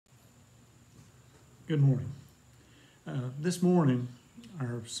Good morning. This morning,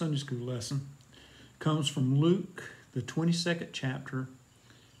 our Sunday school lesson comes from Luke, the 22nd chapter,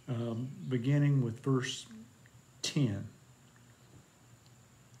 beginning with verse 10.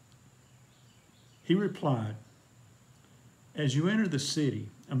 He replied, "As you enter the city,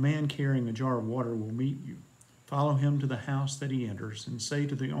 a man carrying a jar of water will meet you. Follow him to the house that he enters and say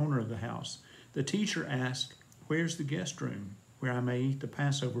to the owner of the house, 'The teacher asked, where's the guest room where I may eat the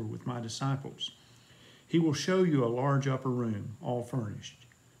Passover with my disciples?' He will show you a large upper room, all furnished.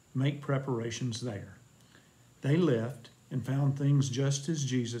 Make preparations there." They left and found things just as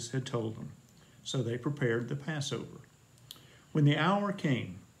Jesus had told them. So they prepared the Passover. When the hour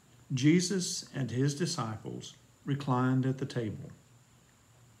came, Jesus and his disciples reclined at the table.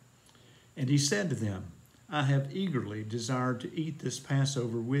 And he said to them, "I have eagerly desired to eat this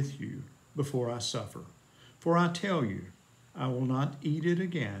Passover with you before I suffer. For I tell you, I will not eat it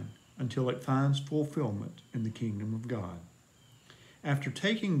again until it finds fulfillment in the kingdom of God." After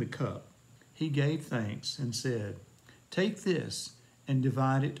taking the cup, he gave thanks and said, "Take this and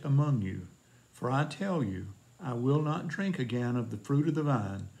divide it among you. For I tell you, I will not drink again of the fruit of the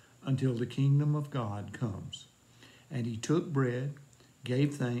vine until the kingdom of God comes." And he took bread,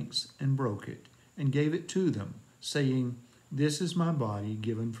 gave thanks, and broke it, and gave it to them, saying, "This is my body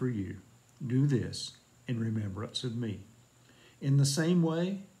given for you. Do this in remembrance of me." In the same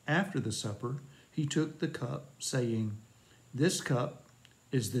way, after the supper, he took the cup, saying, "This cup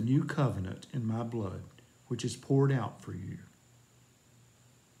is the new covenant in my blood, which is poured out for you."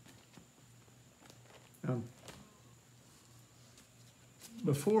 Now,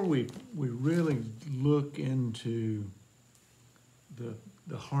 before we really look into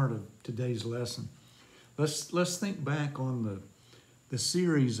the heart of today's lesson, let's think back on the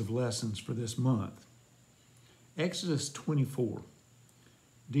series of lessons for this month. Exodus 24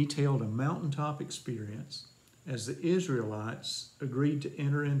 detailed a mountaintop experience as the Israelites agreed to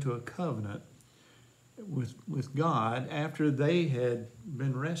enter into a covenant with God after they had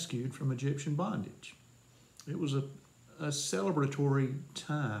been rescued from Egyptian bondage. It was a celebratory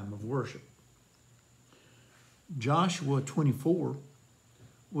time of worship. Joshua 24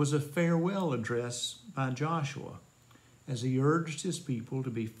 was a farewell address by Joshua as he urged his people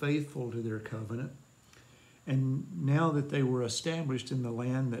to be faithful to their covenant, and now that they were established in the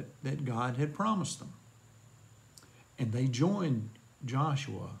land that God had promised them. And they joined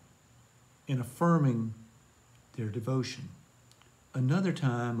Joshua in affirming their devotion. Another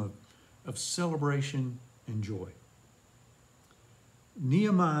time of celebration and joy.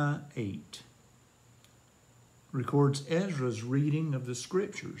 Nehemiah 8 records Ezra's reading of the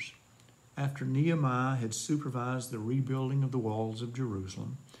scriptures after Nehemiah had supervised the rebuilding of the walls of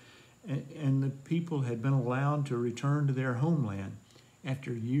Jerusalem, and the people had been allowed to return to their homeland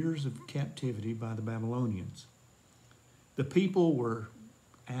after years of captivity by the Babylonians. The people were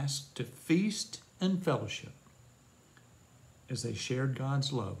asked to feast and fellowship as they shared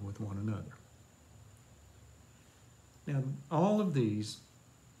God's love with one another. Now, all of these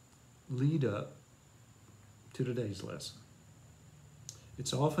lead up to today's lesson.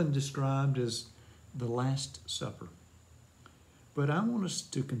 It's often described as the Last Supper, but I want us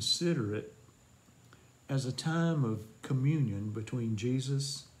to consider it as a time of communion between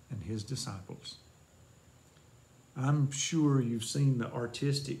Jesus and his disciples. I'm sure you've seen the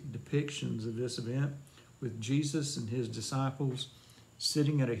artistic depictions of this event with Jesus and his disciples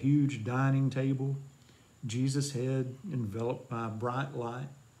sitting at a huge dining table, Jesus' head enveloped by bright light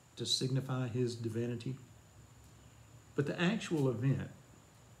to signify his divinity. But the actual event,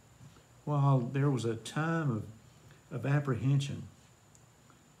 while there was a time of apprehension,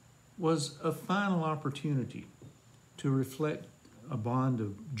 was a final opportunity to reflect a bond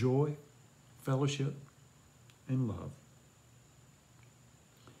of joy, fellowship, and love.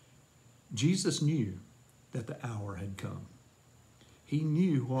 Jesus knew that the hour had come. He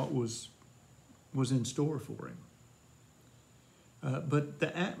knew what was in store for him. But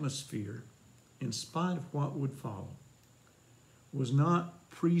the atmosphere, in spite of what would follow, was not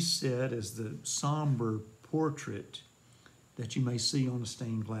preset as the somber portrait that you may see on a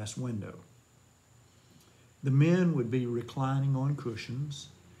stained glass window. The men would be reclining on cushions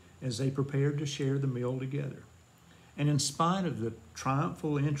as they prepared to share the meal together. And in spite of the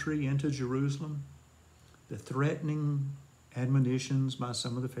triumphal entry into Jerusalem, the threatening admonitions by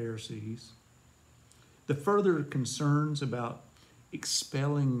some of the Pharisees, the further concerns about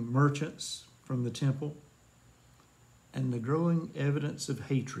expelling merchants from the temple, and the growing evidence of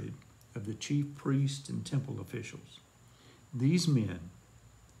hatred of the chief priests and temple officials, these men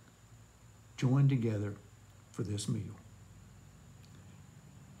joined together for this meal.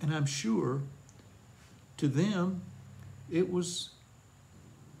 And I'm sure To them, it was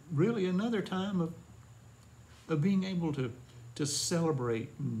really another time of being able to celebrate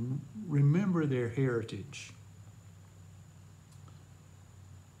and remember their heritage.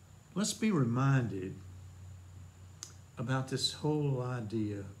 Let's be reminded about this whole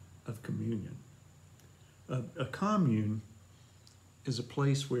idea of communion. A commune is a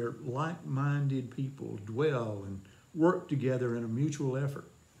place where like-minded people dwell and work together in a mutual effort,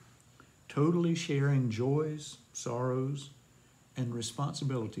 totally sharing joys, sorrows, and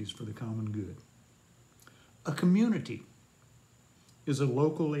responsibilities for the common good. A community is a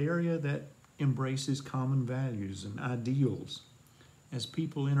local area that embraces common values and ideals as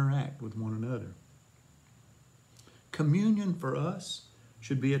people interact with one another. Communion for us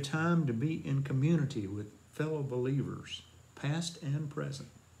should be a time to be in community with fellow believers, past and present,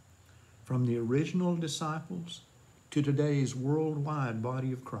 from the original disciples to today's worldwide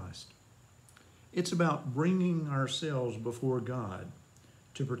body of Christ. It's about bringing ourselves before God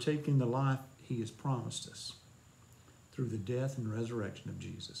to partake in the life He has promised us through the death and resurrection of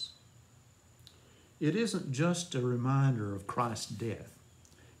Jesus. It isn't just a reminder of Christ's death.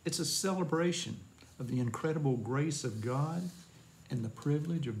 It's a celebration of the incredible grace of God and the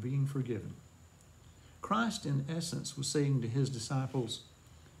privilege of being forgiven. Christ, in essence, was saying to His disciples,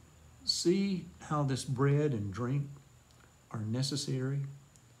 see how this bread and drink are necessary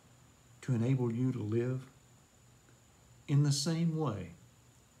to enable you to live. In the same way,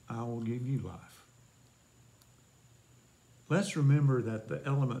 I will give you life. Let's remember that the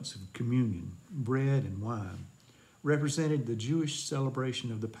elements of communion, bread and wine, represented the Jewish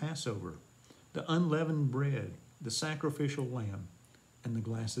celebration of the Passover, the unleavened bread, the sacrificial lamb, and the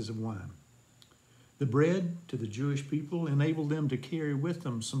glasses of wine. The bread, to the Jewish people, enabled them to carry with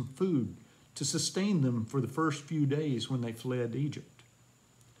them some food to sustain them for the first few days when they fled Egypt.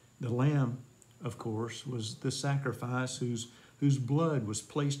 The lamb, of course, was the sacrifice whose blood was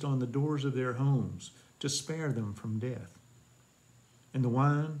placed on the doors of their homes to spare them from death. And the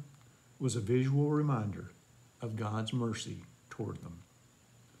wine was a visual reminder of God's mercy toward them.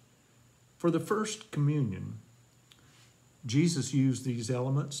 For the first communion, Jesus used these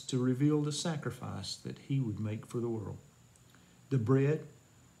elements to reveal the sacrifice that He would make for the world. The bread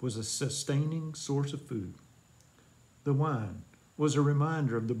was a sustaining source of food. The wine was a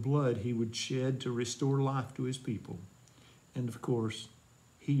reminder of the blood He would shed to restore life to His people. And of course,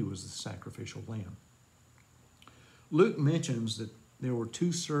 He was the sacrificial lamb. Luke mentions that there were 2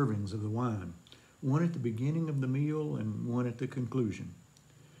 servings of the wine, one at the beginning of the meal and one at the conclusion.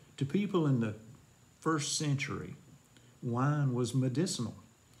 To people in the first century, wine was medicinal,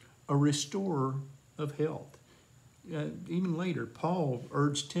 a restorer of health. Even later, Paul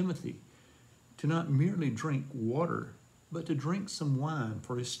urged Timothy to not merely drink water, but to drink some wine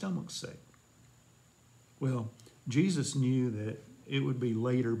for his stomach's sake. Well, Jesus knew that it would be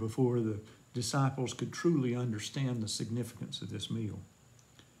later before the disciples could truly understand the significance of this meal.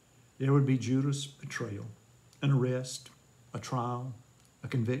 There would be Judas' betrayal, an arrest, a trial, a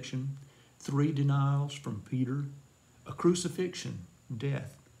conviction, 3 denials from Peter, a crucifixion,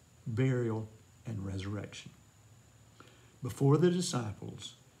 death, burial, and resurrection. Before the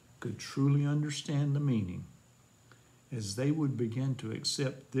disciples could truly understand the meaning, as they would begin to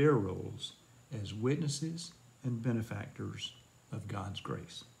accept their roles as witnesses and benefactors of God's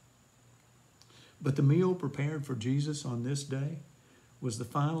grace. But the meal prepared for Jesus on this day was the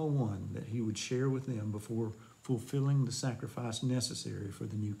final one that He would share with them before fulfilling the sacrifice necessary for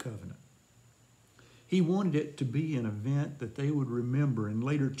the new covenant. He wanted it to be an event that they would remember and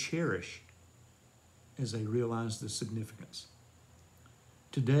later cherish as they realized the significance.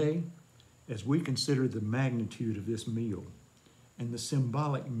 Today, as we consider the magnitude of this meal and the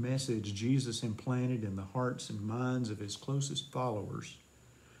symbolic message Jesus implanted in the hearts and minds of His closest followers,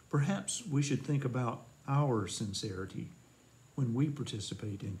 perhaps we should think about our sincerity when we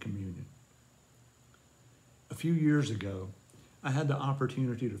participate in communion. A few years ago, I had the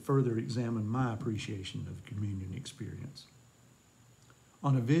opportunity to further examine my appreciation of the communion experience.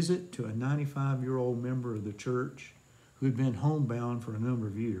 On a visit to a 95-year-old member of the church who had been homebound for a number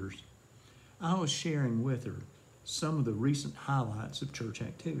of years, I was sharing with her some of the recent highlights of church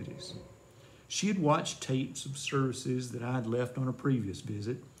activities. She had watched tapes of services that I had left on a previous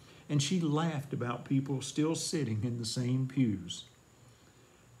visit, and she laughed about people still sitting in the same pews.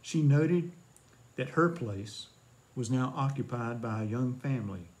 She noted that her place was now occupied by a young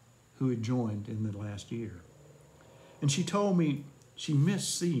family who had joined in the last year. And she told me she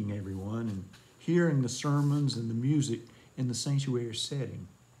missed seeing everyone and hearing the sermons and the music in the sanctuary setting.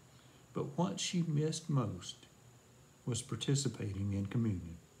 But what she missed most was participating in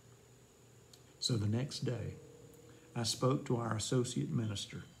communion. So the next day, I spoke to our associate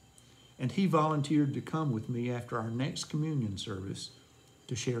minister, and he volunteered to come with me after our next communion service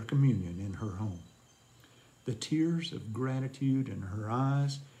to share communion in her home. The tears of gratitude in her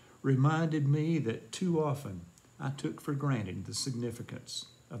eyes reminded me that too often I took for granted the significance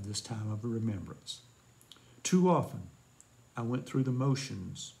of this time of remembrance. Too often I went through the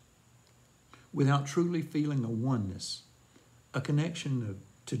motions without truly feeling a oneness, a connection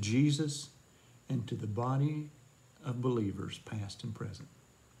to Jesus and to the body of believers, past and present.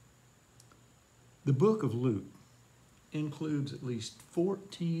 The book of Luke includes at least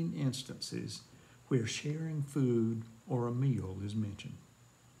 14 instances where sharing food or a meal is mentioned.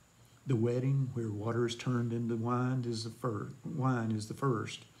 The wedding where water is turned into wine is the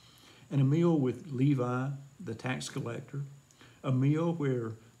first, and a meal with Levi, the tax collector, a meal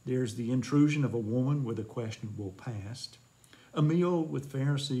where there's the intrusion of a woman with a questionable past, a meal with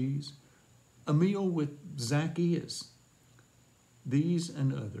Pharisees, a meal with Zacchaeus. These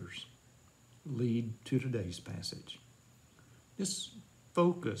and others lead to today's passage. This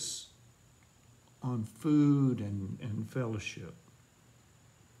focus on food and fellowship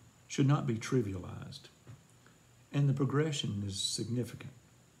should not be trivialized, and the progression is significant.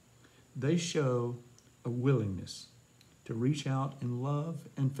 They show a willingness to reach out in love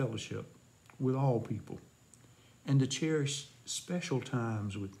and fellowship with all people, and to cherish special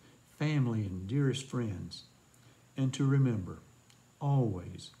times with family and dearest friends, and to remember,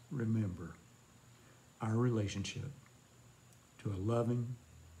 always remember, our relationship to a loving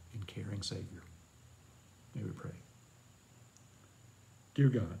and caring Savior. May we pray. Dear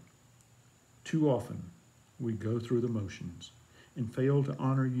God, too often we go through the motions and fail to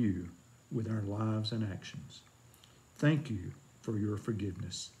honor you with our lives and actions. Thank you for your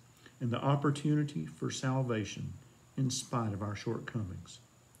forgiveness and the opportunity for salvation in spite of our shortcomings.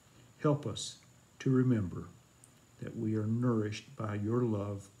 Help us to remember that we are nourished by your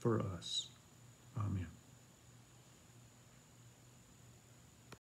love for us. Amen.